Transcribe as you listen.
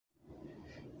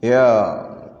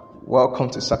Yeah, welcome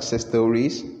to Success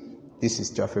Stories. This is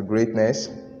Jaffe Greatness.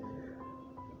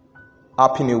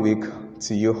 Happy New Week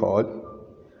to you all.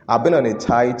 I've been on a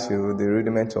title, The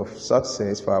Rudiment of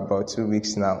Success, for about 2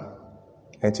 weeks now.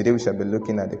 And today we shall be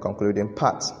looking at the concluding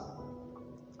part.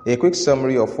 A quick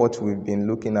summary of what we've been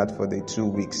looking at for the 2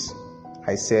 weeks.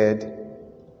 I said,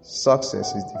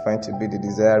 success is defined to be the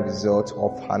desired result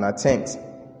of an attempt,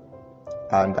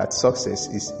 and that success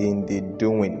is in the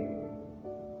doing.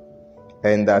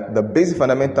 And that the basic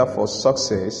fundamental for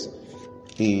success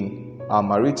in our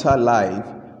marital life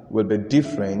will be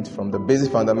different from the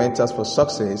basic fundamentals for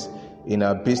success in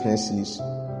our businesses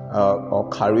or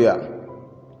career.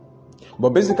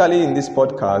 But basically in this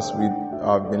podcast, we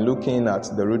have been looking at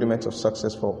the rudiments of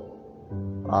success for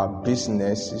our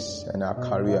businesses and our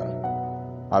career.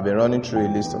 I've been running through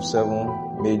a list of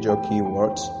 7 major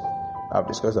keywords. I've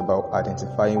discussed about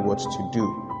identifying what to do.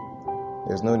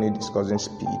 There's no need discussing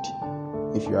speed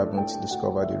if you haven't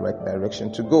discovered the right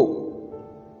direction to go.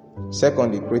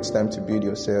 Secondly, create time to build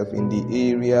yourself in the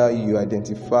area you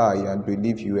identify and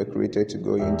believe you were created to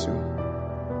go into.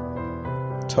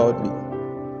 Thirdly,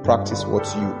 practice what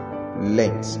you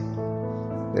learnt.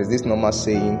 There's this normal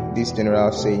saying, this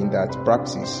general saying that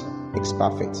practice makes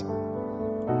perfect.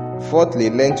 Fourthly,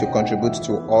 learn to contribute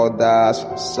to others'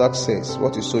 success.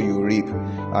 What you sow, you reap.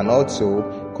 And also,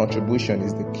 contribution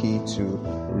is the key to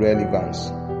relevance.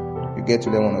 You get to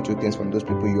learn 1 or 2 things from those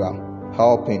people you are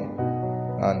helping,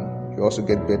 and you also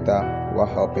get better while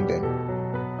helping them.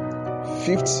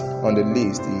 5th on the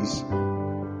list is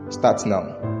start now.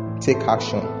 Take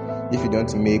action. If you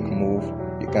don't make move,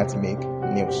 you can't make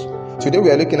news. Today we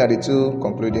are looking at the 2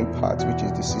 concluding parts, which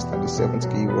is the 6th and the 7th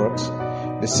keywords.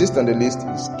 The 6th on the list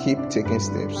is keep taking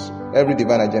steps. Every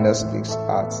divine agenda speaks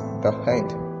at the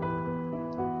end.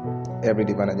 Every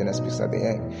divine agenda speaks at the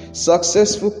end.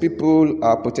 Successful people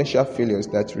are potential failures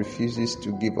that refuses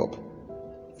to give up.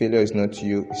 Failure is not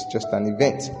you, it's just an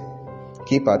event.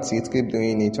 Keep at it, keep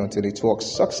doing it until it works.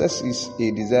 Success is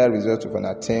a desired result of an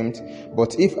attempt,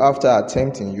 but if after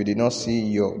attempting you did not see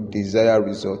your desired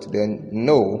result, then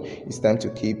no, it's time to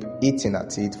keep eating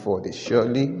at it, for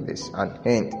surely there's an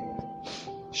end.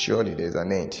 Surely there's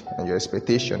an end, and your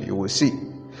expectation you will see.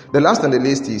 The last on the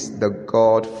list is the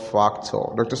God factor.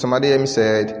 Dr. Samadeyemi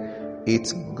said,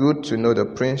 it's good to know the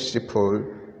principle.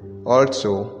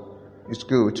 Also, it's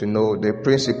good to know the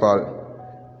principle,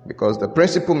 because the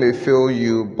principle may fail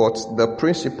you, but the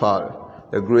principle,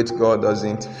 the great God,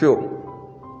 doesn't fail.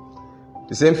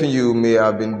 The same thing you may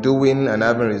have been doing and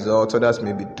having results, others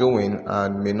may be doing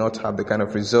and may not have the kind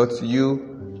of results you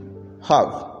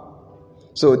have.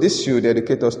 So this should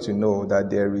educate us to know that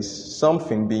there is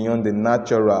something beyond the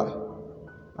natural,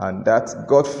 and that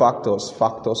God factors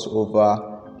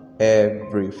over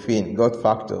everything. God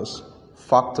factors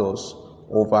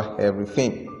over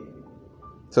everything.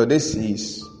 So this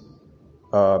is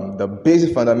the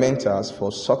basic fundamentals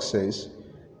for success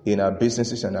in our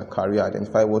businesses and our career.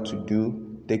 Identify what to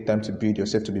do. Take time to build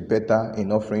yourself to be better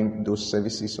in offering those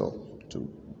services or to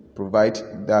provide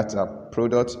that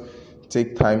product.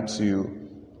 Take time to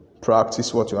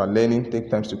practice what you are learning.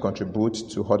 Take time to contribute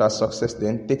to other success.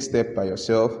 Then take step by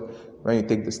yourself. When you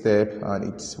take the step and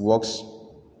it works,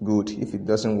 good. If it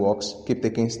doesn't work, keep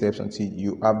taking steps until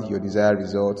you have your desired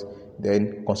result.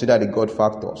 Then consider the God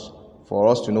factors. For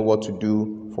us to know what to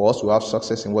do, for us to have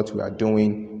success in what we are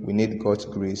doing, we need God's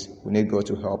grace. We need God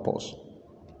to help us.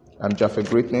 I'm Jaffe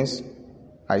Greatness.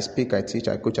 I speak, I teach,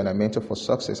 I coach, and I mentor for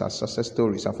success and success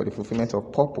stories and for the fulfillment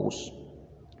of purpose.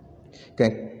 You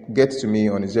can get to me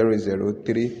on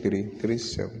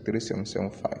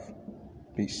 0033373775.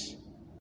 Peace.